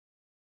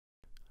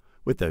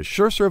With the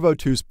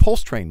SureServo2's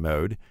pulse train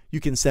mode, you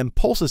can send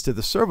pulses to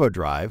the servo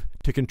drive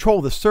to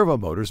control the servo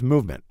motor's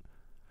movement.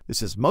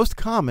 This is most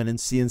common in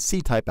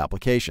CNC type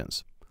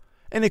applications.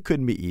 And it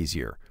couldn't be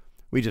easier.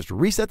 We just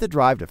reset the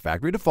drive to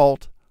factory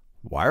default,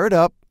 wire it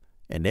up,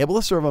 enable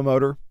the servo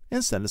motor,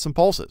 and send it some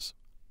pulses.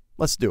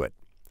 Let's do it.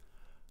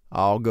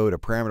 I'll go to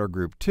parameter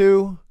group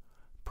 2,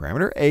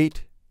 parameter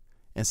 8,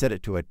 and set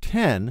it to a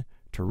 10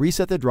 to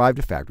reset the drive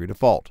to factory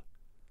default.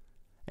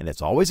 And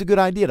it's always a good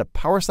idea to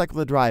power cycle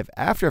the drive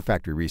after a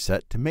factory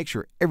reset to make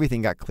sure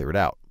everything got cleared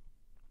out.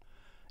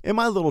 In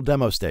my little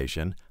demo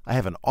station, I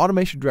have an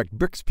AutomationDirect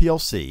Bricks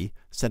PLC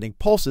sending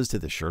pulses to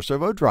the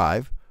SureServo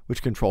drive,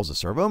 which controls the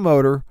servo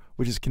motor,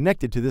 which is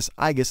connected to this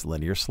IGUS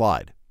linear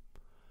slide.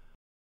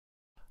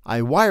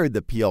 I wired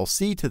the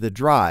PLC to the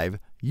drive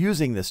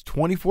using this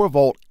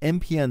 24-volt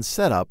NPN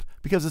setup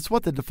because it's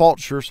what the default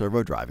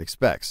SureServo drive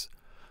expects.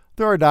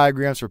 There are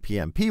diagrams for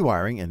PNP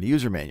wiring in the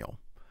user manual.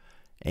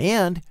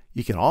 And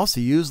you can also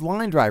use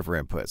line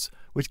driver inputs,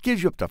 which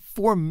gives you up to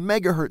 4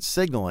 MHz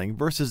signaling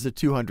versus the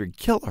 200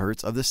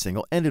 kHz of the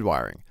single-ended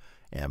wiring,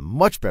 and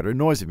much better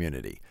noise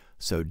immunity.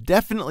 So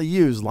definitely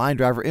use line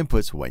driver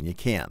inputs when you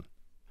can.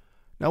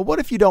 Now what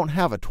if you don't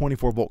have a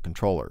 24-volt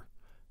controller?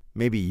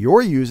 Maybe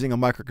you're using a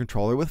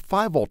microcontroller with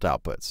 5-volt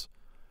outputs.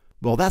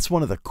 Well, that's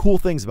one of the cool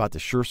things about the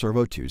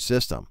SureServo2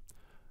 system.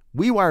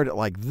 We wired it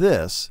like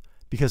this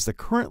because the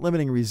current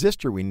limiting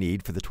resistor we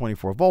need for the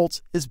 24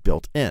 volts is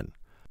built in.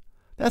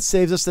 That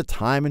saves us the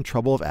time and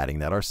trouble of adding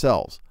that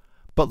ourselves.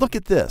 But look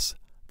at this.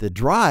 The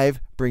drive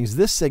brings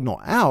this signal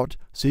out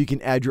so you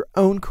can add your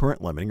own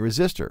current limiting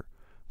resistor,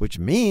 which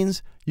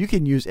means you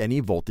can use any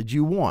voltage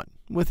you want,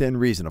 within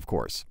reason of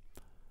course.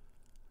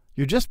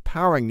 You're just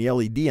powering the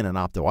LED in an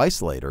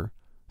opto-isolator,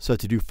 so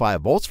to do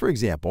 5 volts for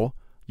example,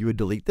 you would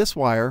delete this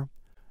wire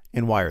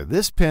and wire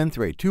this pin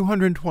through a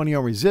 220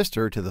 ohm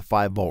resistor to the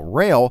 5-volt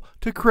rail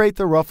to create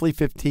the roughly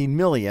 15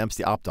 milliamps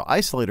the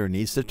opto-isolator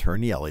needs to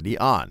turn the LED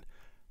on.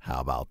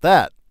 How about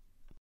that?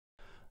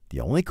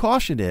 The only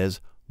caution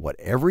is,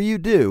 whatever you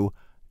do,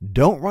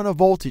 don't run a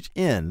voltage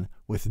in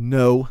with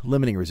no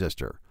limiting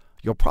resistor.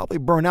 You'll probably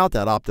burn out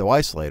that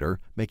opto-isolator,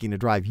 making the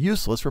drive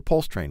useless for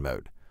pulse train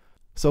mode.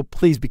 So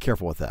please be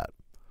careful with that.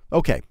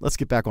 Okay, let's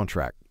get back on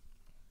track.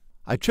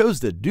 I chose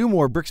the Do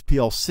More Bricks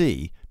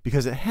PLC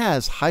because it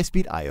has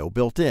high-speed I/O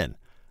built in.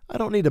 I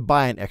don't need to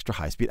buy an extra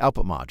high-speed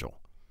output module.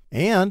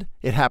 And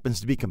it happens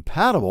to be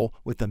compatible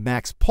with the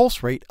max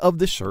pulse rate of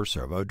the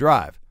SureServo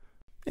drive.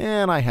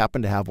 And I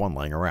happen to have one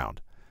laying around.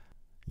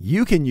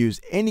 You can use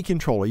any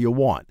controller you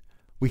want.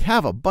 We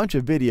have a bunch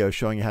of videos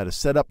showing you how to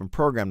set up and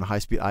program the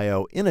high-speed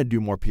I/O in a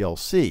Do More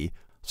PLC,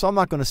 so I'm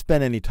not going to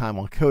spend any time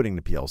on coding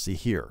the PLC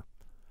here.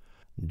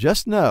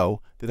 Just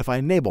know that if I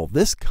enable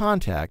this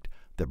contact,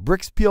 the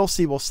Bricks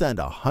PLC will send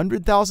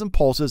 100,000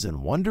 pulses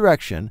in one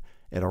direction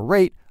at a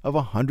rate of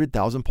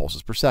 100,000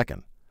 pulses per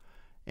second.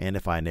 And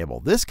if I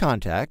enable this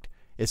contact,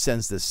 it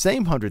sends the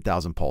same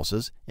 100,000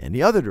 pulses in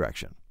the other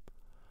direction.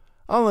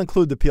 I'll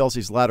include the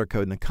PLC's ladder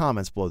code in the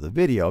comments below the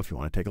video if you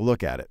want to take a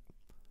look at it.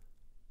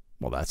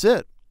 Well, that's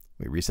it.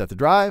 We reset the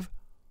drive,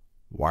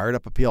 wired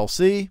up a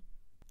PLC,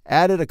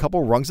 added a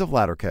couple rungs of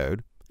ladder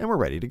code, and we're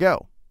ready to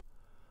go.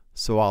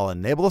 So I'll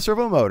enable the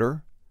servo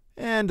motor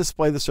and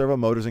display the servo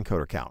motor's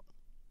encoder count.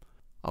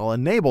 I'll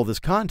enable this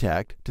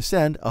contact to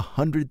send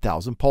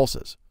 100,000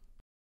 pulses.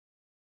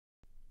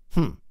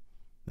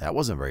 That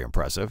wasn't very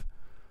impressive.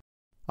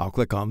 I'll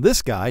click on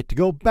this guy to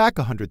go back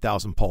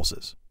 100,000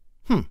 pulses.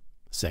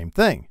 Same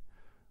thing.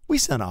 We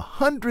sent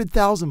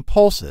 100,000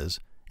 pulses,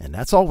 and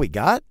that's all we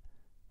got?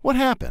 What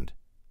happened?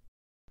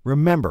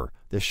 Remember,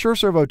 the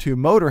SureServo2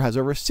 motor has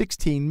over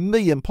 16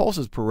 million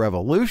pulses per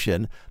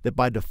revolution that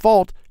by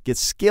default gets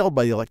scaled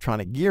by the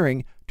electronic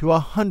gearing to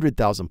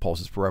 100,000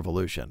 pulses per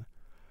revolution.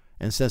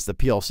 And since the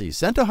PLC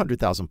sent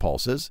 100,000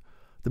 pulses,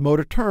 the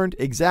motor turned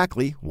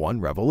exactly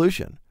 1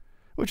 revolution,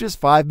 which is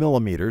 5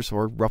 millimeters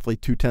or roughly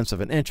 2/10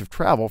 of an inch of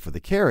travel for the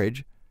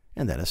carriage,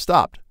 and then it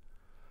stopped.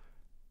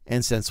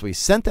 And since we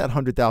sent that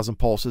 100,000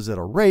 pulses at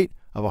a rate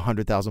of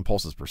 100,000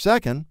 pulses per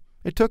second,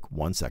 it took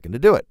 1 second to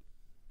do it.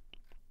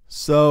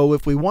 So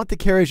if we want the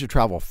carriage to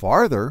travel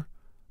farther,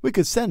 we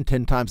could send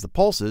 10 times the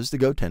pulses to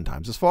go 10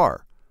 times as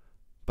far.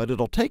 But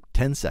it'll take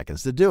 10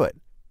 seconds to do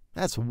it.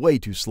 That's way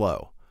too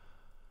slow.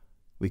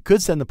 We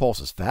could send the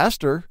pulses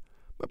faster,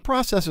 but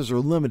processors are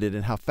limited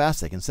in how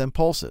fast they can send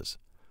pulses.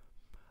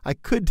 I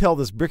could tell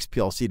this Bricks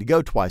PLC to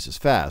go twice as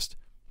fast,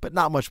 but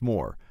not much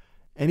more.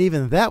 And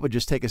even that would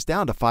just take us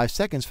down to 5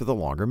 seconds for the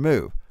longer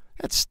move.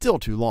 That's still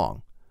too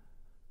long.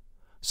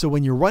 So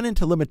when you run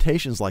into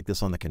limitations like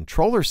this on the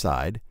controller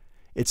side,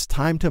 it's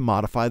time to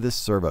modify the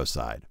servo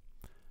side.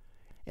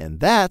 And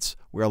that's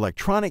where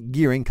electronic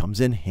gearing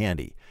comes in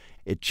handy.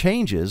 It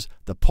changes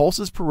the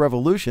pulses per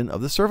revolution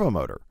of the servo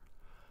motor.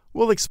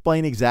 We'll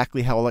explain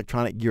exactly how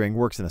electronic gearing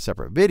works in a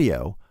separate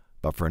video,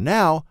 but for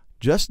now,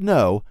 just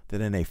know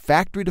that in a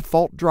factory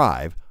default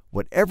drive,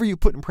 whatever you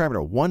put in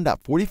parameter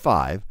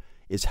 1.45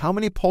 is how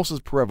many pulses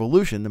per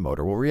revolution the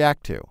motor will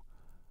react to.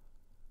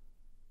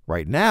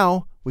 Right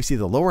now, we see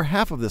the lower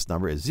half of this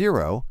number is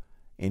 0,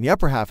 and the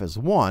upper half is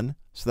 1,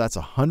 so that's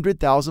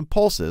 100,000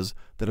 pulses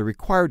that are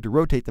required to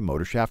rotate the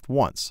motor shaft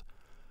once.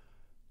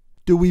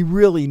 Do we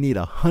really need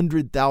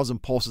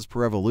 100,000 pulses per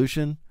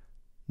revolution?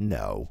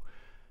 No.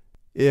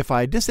 If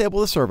I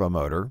disable the servo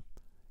motor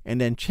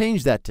and then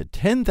change that to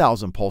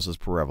 10,000 pulses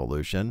per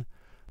revolution,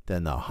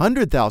 then the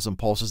 100,000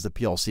 pulses the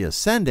PLC is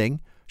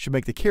sending should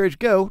make the carriage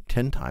go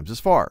 10 times as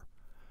far.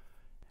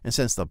 And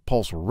since the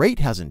pulse rate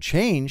hasn't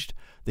changed,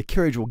 the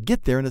carriage will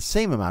get there in the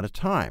same amount of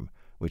time,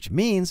 which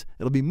means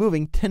it'll be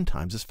moving 10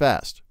 times as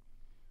fast.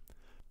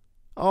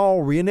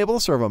 I'll re-enable the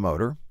servo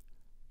motor,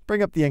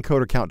 bring up the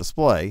encoder count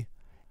display,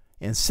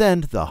 and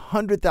send the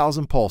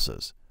 100,000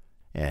 pulses.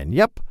 And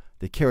yep,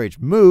 the carriage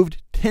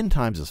moved 10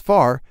 times as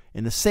far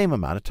in the same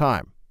amount of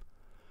time.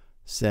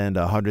 Send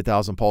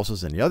 100,000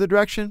 pulses in the other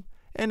direction,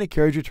 and the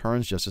carriage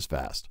returns just as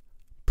fast.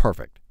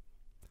 Perfect.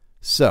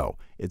 So,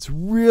 it's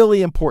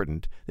really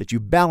important that you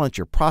balance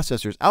your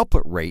processor's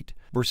output rate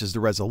versus the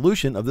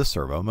resolution of the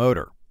servo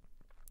motor.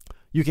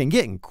 You can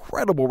get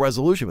incredible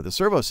resolution with the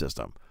servo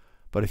system,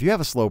 but if you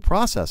have a slow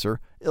processor,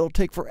 it'll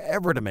take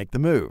forever to make the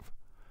move.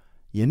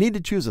 You need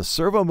to choose a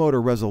servo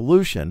motor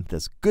resolution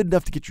that's good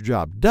enough to get your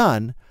job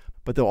done,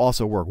 but they'll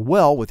also work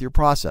well with your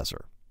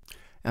processor.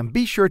 And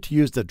be sure to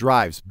use the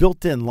drive's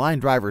built-in line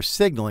driver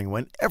signaling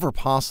whenever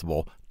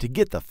possible to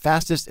get the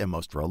fastest and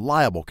most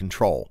reliable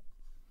control.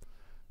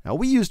 Now,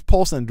 we used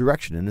pulse and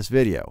direction in this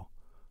video.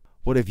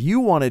 What if you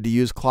wanted to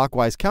use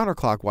clockwise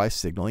counterclockwise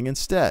signaling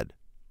instead?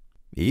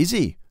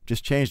 Easy.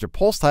 Just change the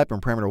pulse type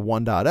in parameter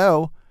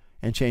 1.0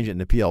 and change it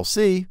into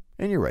PLC,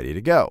 and you're ready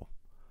to go.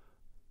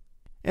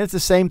 And it's the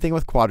same thing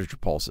with quadrature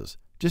pulses.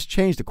 Just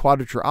change the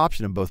quadrature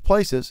option in both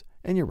places,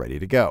 and you're ready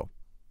to go.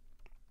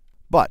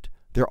 But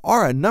there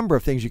are a number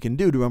of things you can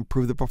do to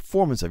improve the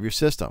performance of your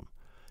system.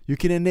 You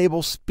can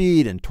enable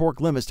speed and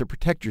torque limits to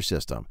protect your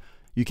system.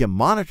 You can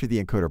monitor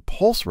the encoder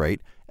pulse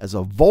rate as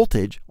a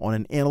voltage on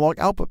an analog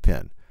output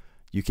pin.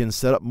 You can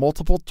set up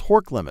multiple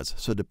torque limits,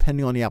 so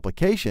depending on the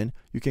application,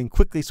 you can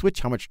quickly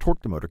switch how much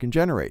torque the motor can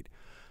generate.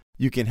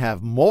 You can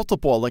have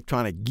multiple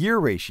electronic gear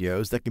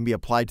ratios that can be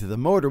applied to the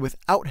motor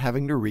without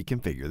having to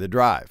reconfigure the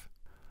drive.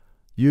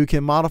 You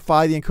can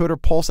modify the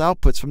encoder pulse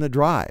outputs from the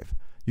drive.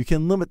 You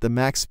can limit the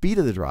max speed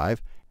of the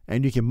drive,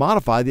 and you can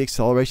modify the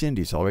acceleration and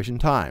deceleration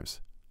times.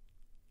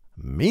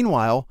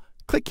 Meanwhile,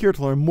 click here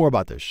to learn more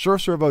about the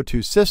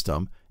SureServo2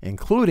 system,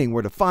 including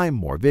where to find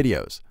more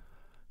videos.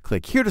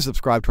 Click here to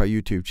subscribe to our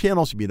YouTube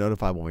channel so you'll be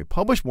notified when we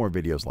publish more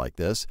videos like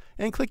this,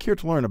 and click here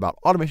to learn about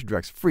Automation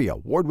Direct's free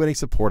award-winning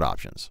support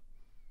options.